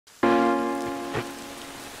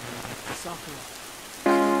Go for it.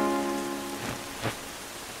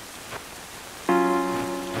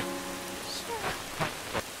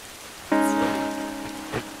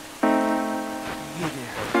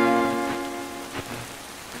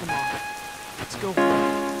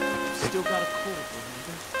 Still got a cold,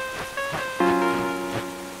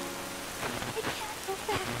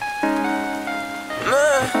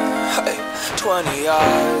 Hey, 20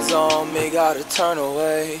 eyes on me, gotta turn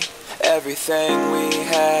away. Everything we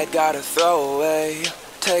had, gotta throw away.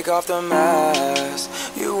 Take off the mask,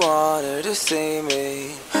 you wanted to see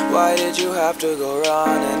me. Why did you have to go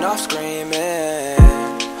running off screaming?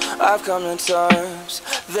 I've come to terms,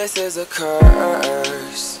 this is a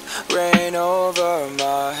curse. Rain over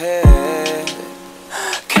my head.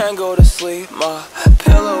 Can't go to sleep, my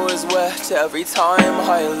pillow is wet every time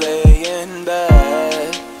I lay in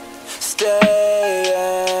bed.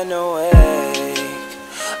 Staying awake,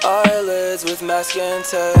 eyelids with masking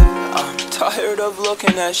tape. I'm tired of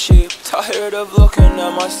looking at sheep, tired of looking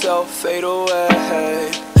at myself fade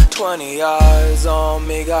away. 20 eyes on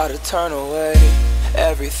me, gotta turn away.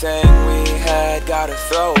 Everything we had, gotta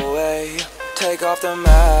throw away. Take off the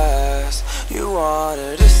mask, you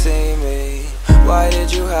wanted to see me. Why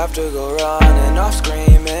did you have to go running off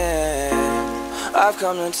screaming? I've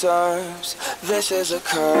come to terms, this is a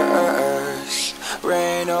curse.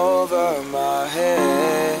 Rain over my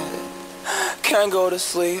head. Can't go to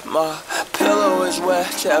sleep, my pillow is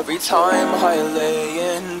wet every time I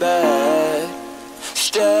lay in bed.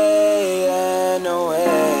 Staying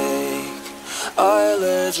awake,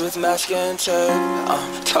 eyelids with masking tape.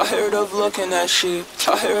 I'm tired of looking at sheep,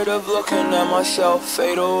 tired of looking at myself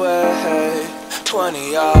fade away.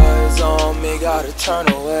 20 eyes on me, gotta turn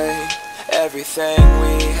away. Everything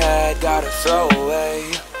we had, gotta throw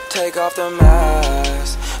away. Take off the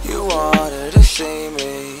mask, you wanted to see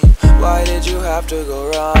me. Why did you have to go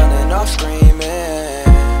running off screaming?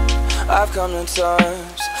 I've come to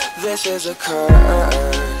terms, this is a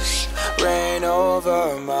curse. Rain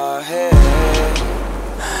over my head.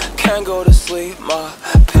 Can't go to sleep, my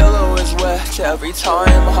pillow is wet every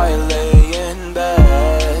time I lay in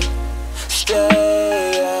bed.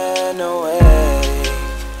 Staying awake,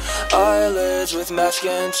 eyelids with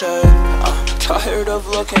masking tape. I'm tired of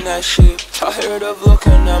looking at sheep, tired of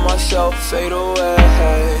looking at myself fade away.